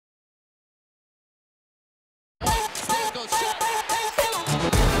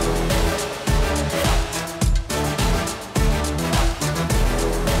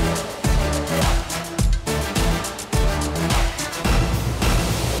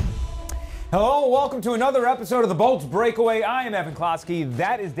Hello, welcome to another episode of the Bolts Breakaway. I am Evan Closky.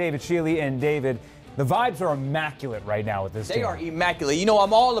 That is David Schiele. And David, the vibes are immaculate right now with this team. They are immaculate. You know,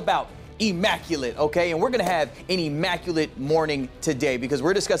 I'm all about immaculate, okay? And we're going to have an immaculate morning today because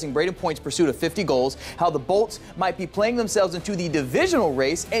we're discussing Brayden Point's pursuit of 50 goals, how the Bolts might be playing themselves into the divisional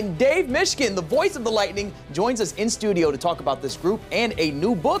race, and Dave Mishkin, the voice of the Lightning, joins us in studio to talk about this group and a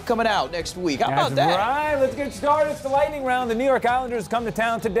new book coming out next week. How about that? All right, let's get started. It's the Lightning round. The New York Islanders come to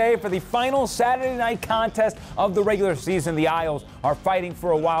town today for the final Saturday night contest of the regular season. The Isles are fighting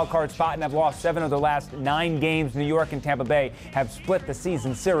for a wild card spot and have lost 7 of their last 9 games. New York and Tampa Bay have split the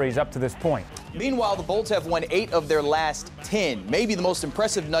season series up to this point. Meanwhile, the Bolts have won 8 of their last 10. Maybe the most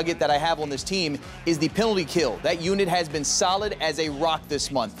impressive nugget that I have on this team is the penalty kill. That unit has been solid as a rock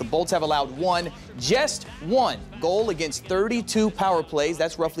this month. The Bolts have allowed just one goal against 32 power plays.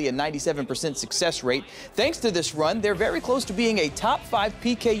 That's roughly a 97% success rate. Thanks to this run, they're very close to being a top 5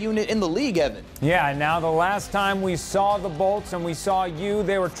 PK unit in the league, Evan. Yeah, now the last time we saw the Bolts and we saw you,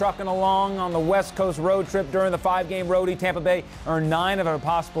 they were trucking along on the West Coast road trip during the 5-game roadie. Tampa Bay earned 9 of a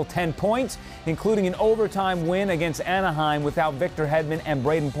possible 10 points, including an overtime win against Anaheim without Victor Hedman and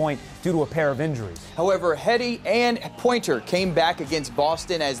Brayden Point due to a pair of injuries. However, Heddy and Pointer came back against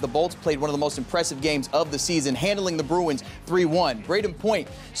Boston as the Bolts played one of the most impressive games of the season, handling the Bruins 3-1. Brayden Point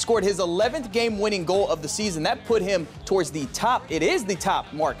scored his 11th game-winning goal of the season. That put him towards the top. It is the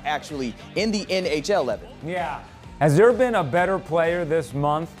top mark, actually, in the NHL, Evan. Yeah. Has there been a better player this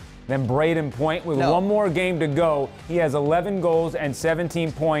month than Brayden Point? With one more game to go, he has 11 goals and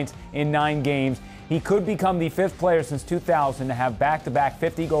 17 points in 9 games. He could become the 5th player since 2000 to have back-to-back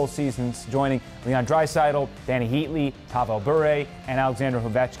 50-goal seasons, joining Leon Draisaitl, Danny Heatley, Pavel Bure, and Alexander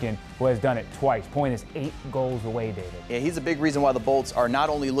Ovechkin, who has done it twice. Point is 8 goals away, David. Yeah, he's a big reason why the Bolts are not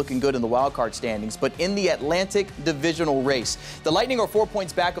only looking good in the wildcard standings, but in the Atlantic divisional race. The Lightning are 4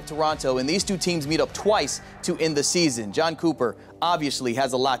 points back of Toronto, and these two teams meet up twice to end the season. John Cooper obviously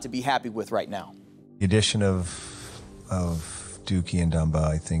has a lot to be happy with right now. The addition of Dookie and Dumba,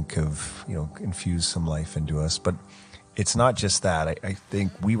 I think, have infused some life into us. But it's not just that. I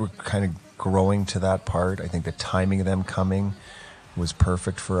think we were kind of growing to that part. I think the timing of them coming was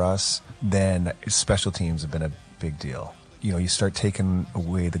perfect for us. Then special teams have been a big deal. You start taking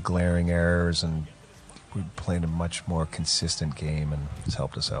away the glaring errors, and we're playing a much more consistent game, and it's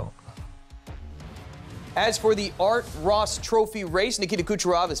helped us out. As for the Art Ross Trophy race, Nikita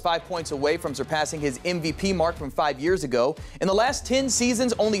Kucherov is 5 points away from surpassing his MVP mark from 5 years ago. In the last 10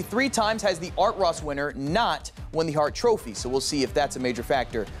 seasons, only 3 times has the Art Ross winner not won the Hart Trophy. So we'll see if that's a major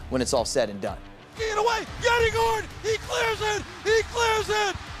factor when it's all said and done. Get away! Getting on! He clears it! He clears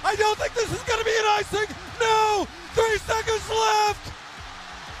it! I don't think this is going to be an icing! No! 3 seconds left!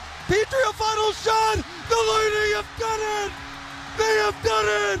 Petrie, final shot! The Lightning have done it! They have done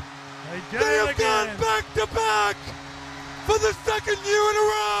it! They have gone back-to-back for the 2nd year in a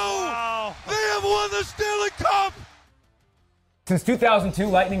row. Wow. They have won the Stanley Cup. Since 2002,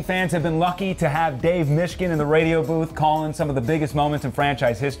 Lightning fans have been lucky to have Dave Mishkin in the radio booth calling some of the biggest moments in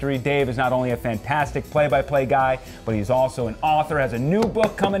franchise history. Dave is not only a fantastic play-by-play guy, but he's also an author, has a new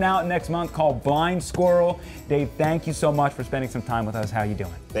book coming out next month called Blind Squirrel. Dave, thank you so much for spending some time with us. How are you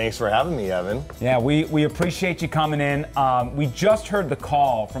doing? Thanks for having me, Evan. Yeah, we appreciate you coming in. We just heard the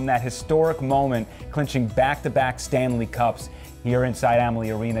call from that historic moment, clinching back-to-back Stanley Cups here inside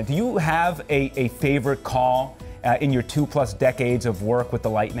Amalie Arena. Do you have a favorite call in your 2+ decades of work with the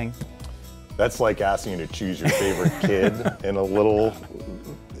Lightning? That's like asking you to choose your favorite kid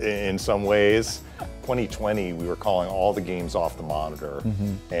in some ways. 2020, we were calling all the games off the monitor,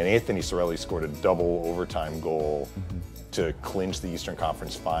 and Anthony Cirelli scored a double overtime goal to clinch the Eastern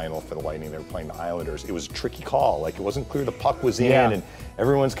Conference Final for the Lightning. They were playing the Islanders. It was a tricky call. Like, it wasn't clear the puck was in, and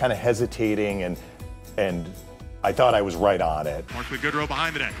everyone's kind of hesitating, and I thought I was right on it. Mark Goodrow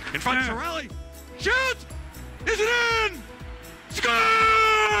behind the net. In front of Cirelli. Shoot! Is it in? Score!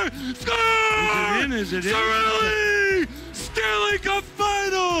 Score! Is it in? Is it in? Cirelli! Stanley Cup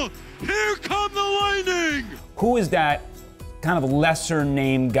Final! Here come the Lightning! Who is that kind of lesser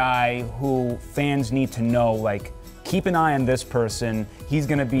named guy who fans need to know, like, keep an eye on this person, he's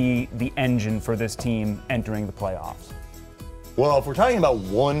going to be the engine for this team entering the playoffs? Well, if we're talking about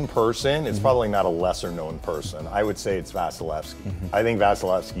one person, it's probably not a lesser-known person. I would say it's Vasilevsky. I think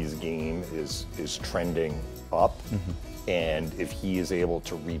Vasilevsky's game is trending up, and if he is able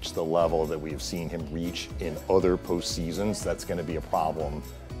to reach the level that we have seen him reach in other postseasons, that's going to be a problem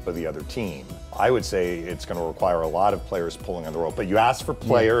for the other team. I would say it's going to require a lot of players pulling on the rope, but you asked for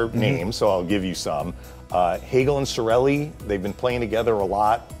player names, so I'll give you some. Hagel and Cirelli, they've been playing together a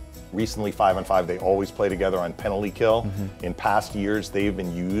lot recently 5-on-5. They always play together on penalty kill. In past years, they've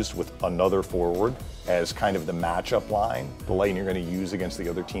been used with another forward as kind of the matchup line. The Lightning are going to use against the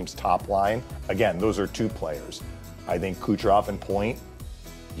other team's top line. Again, those are two players. I think Kucherov and Point,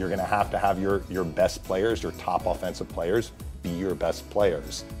 you're going to have your best players, your top offensive players, be your best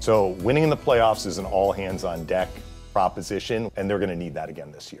players. So winning in the playoffs is an all hands on deck proposition, and they're going to need that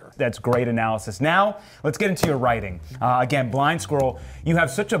again this year. That's great analysis. Now, let's get into your writing. Again, Blind Squirrel, you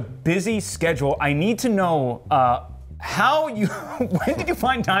have such a busy schedule. I need to know when did you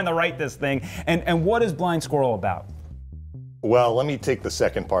find time to write this thing, and what is Blind Squirrel about? Well, let me take the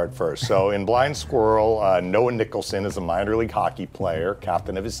second part first. So in Blind Squirrel, Noah Nicholson is a minor league hockey player,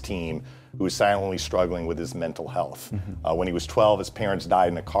 captain of his team, who is silently struggling with his mental health. When he was 12, his parents died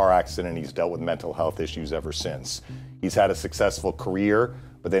in a car accident, and he's dealt with mental health issues ever since. He's had a successful career,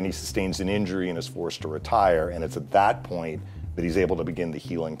 but then he sustains an injury and is forced to retire, and it's at that point that he's able to begin the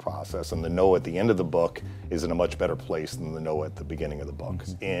healing process. And the Noah at the end of the book is in a much better place than the Noah at the beginning of the book.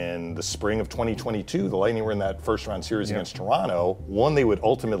 In the spring of 2022, the Lightning were in that first-round series against Toronto. One, they would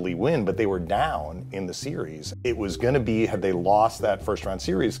ultimately win, but they were down in the series. It was going to be, had they lost that first-round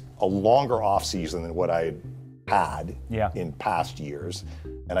series, a longer offseason than what I had in past years.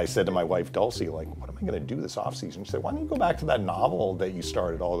 And I said to my wife, Dulcie, like, what am I going to do this offseason? She said, why don't you go back to that novel that you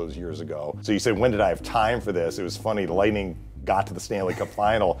started all those years ago? So you said, when did I have time for this? It was funny, the Lightning got to the Stanley Cup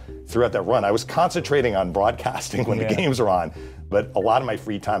final throughout that run. I was concentrating on broadcasting when the games were on, but a lot of my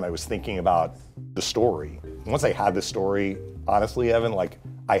free time I was thinking about the story. Once I had the story, honestly, Evan, like,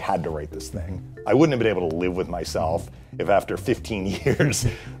 I had to write this thing. I wouldn't have been able to live with myself if after 15 years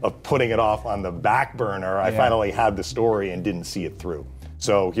of putting it off on the back burner, I finally had the story and didn't see it through.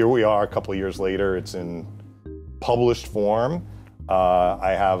 So here we are a couple of years later, it's in published form.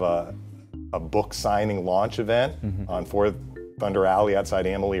 I have a book signing launch event on 4th Thunder Alley outside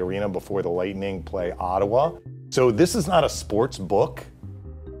Amalie Arena before the Lightning play Ottawa. So this is not a sports book,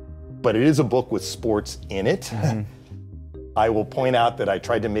 but it is a book with sports in it. I will point out that I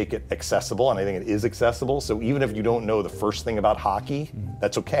tried to make it accessible, and I think it is accessible. So even if you don't know the first thing about hockey,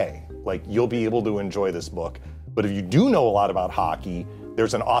 that's okay. Like, you'll be able to enjoy this book. But if you do know a lot about hockey,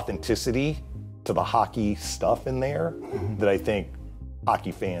 there's an authenticity to the hockey stuff in there that I think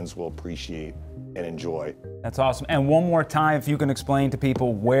hockey fans will appreciate and enjoy. That's awesome. And one more time, if you can explain to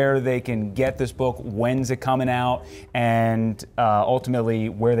people where they can get this book, when's it coming out, and ultimately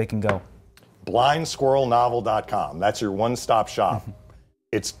where they can go. BlindSquirrelNovel.com. That's your one-stop shop.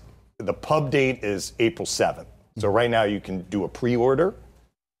 The pub date is April 7th. So right now you can do a pre-order.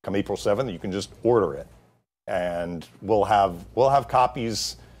 Come April 7th, you can just order it. And we'll have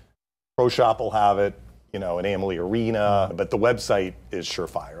copies. Pro Shop will have it, you know, in Amalie Arena, but the website is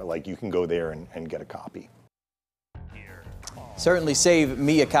surefire. Like, you can go there and get a copy. Certainly save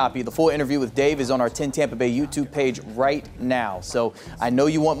me a copy. The full interview with Dave is on our 10 Tampa Bay YouTube page right now. So I know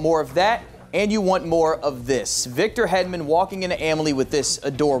you want more of that, and you want more of this. Victor Hedman walking into Amalie with this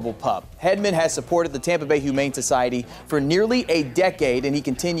adorable pup. Hedman has supported the Tampa Bay Humane Society for nearly a decade, and he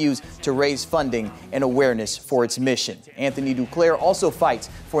continues to raise funding and awareness for its mission. Anthony Duclair also fights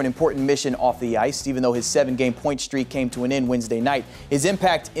for an important mission off the ice. Even though his 7-game point streak came to an end Wednesday night, his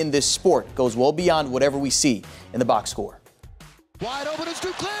impact in this sport goes well beyond whatever we see in the box score. Wide open is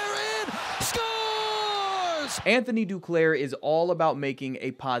Duclair in, scores! Anthony Duclair is all about making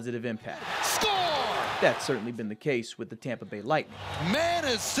a positive impact. Score! That's certainly been the case with the Tampa Bay Lightning. Man,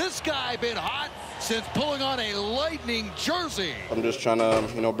 has this guy been hot since pulling on a Lightning jersey. I'm just trying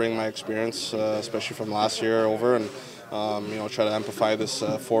to, bring my experience, especially from last year over, and try to amplify this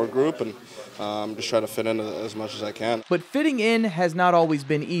forward group and just try to fit in as much as I can. But fitting in has not always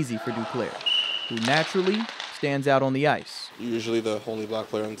been easy for Duclair, who naturally stands out on the ice. Usually the only black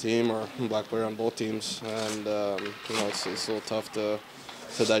player on the team or black player on both teams, and it's a little tough to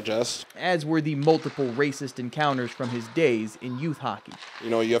digest. As were the multiple racist encounters from his days in youth hockey.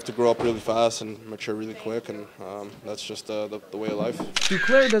 You have to grow up really fast and mature really quick, and that's just the way of life.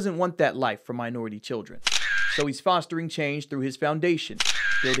 Duclair doesn't want that life for minority children, so he's fostering change through his foundation,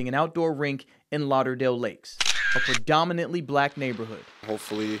 building an outdoor rink in Lauderdale Lakes, a predominantly black neighborhood.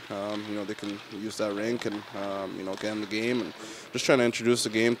 Hopefully, they can use that rink and, get in the game, and just trying to introduce the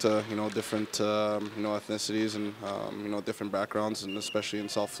game to, different, ethnicities and, different backgrounds, and especially in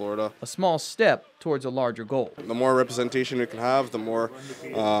South Florida. A small step towards a larger goal. The more representation we can have, the more,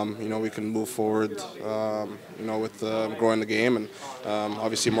 we can move forward, with growing the game, and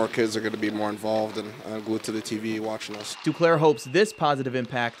obviously more kids are going to be more involved and glued to the TV watching us. Duclair hopes this positive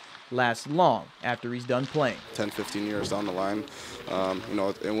impact lasts long after he's done playing. 10, 15 years down the line,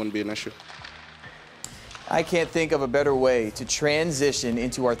 it wouldn't be an issue. I can't think of a better way to transition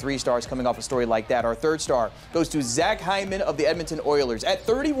into our 3 stars coming off a story like that. Our 3rd star goes to Zach Hyman of the Edmonton Oilers. At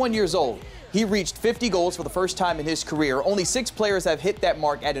 31 years old, he reached 50 goals for the first time in his career. Only 6 players have hit that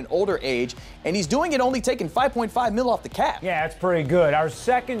mark at an older age, and he's doing it only taking $5.5 million off the cap. Yeah, that's pretty good. Our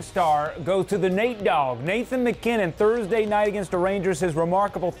 2nd star goes to the Nate Dog. Nathan McKinnon, Thursday night against the Rangers, his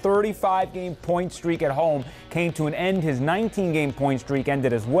remarkable 35-game point streak at home came to an end. His 19-game point streak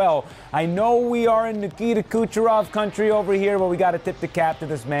ended as well. I know we are in Nikita Kucherov country over here, but we got to tip the cap to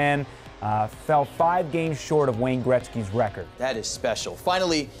this man. Fell 5 games short of Wayne Gretzky's record. That is special.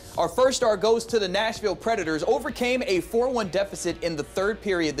 Finally, our 1st star goes to the Nashville Predators. Overcame a 4-1 deficit in the 3rd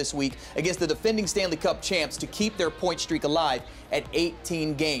period this week against the defending Stanley Cup champs to keep their point streak alive at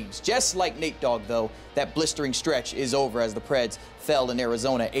 18 games. Just like Nate Dogg, though, that blistering stretch is over as the Preds fell in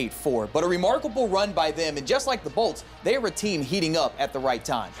Arizona 8-4. But a remarkable run by them, and just like the Bolts, they are a team heating up at the right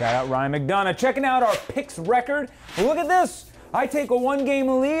time. Shout out Ryan McDonough. Checking out our picks record. Look at this. I take a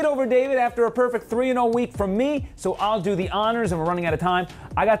 1-game lead over David after a perfect 3-0 week from me, so I'll do the honors, and we're running out of time.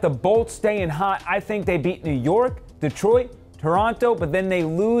 I got the Bolts staying hot. I think they beat New York, Detroit, Toronto, but then they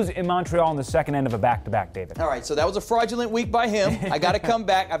lose in Montreal in the second end of a back-to-back, David. All right, so that was a fraudulent week by him. I got to come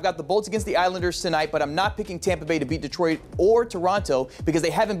back. I've got the Bolts against the Islanders tonight, but I'm not picking Tampa Bay to beat Detroit or Toronto because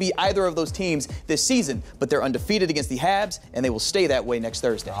they haven't beat either of those teams this season, but they're undefeated against the Habs, and they will stay that way next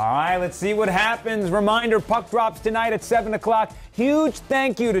Thursday. All right, let's see what happens. Reminder, puck drops tonight at 7 o'clock. Huge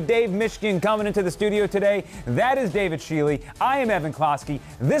thank you to Dave Mishkin coming into the studio today. That is David Schiele. I am Evan Closky.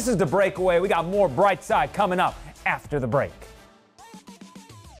 This is The Breakaway. We got more Bright Side coming up after the break.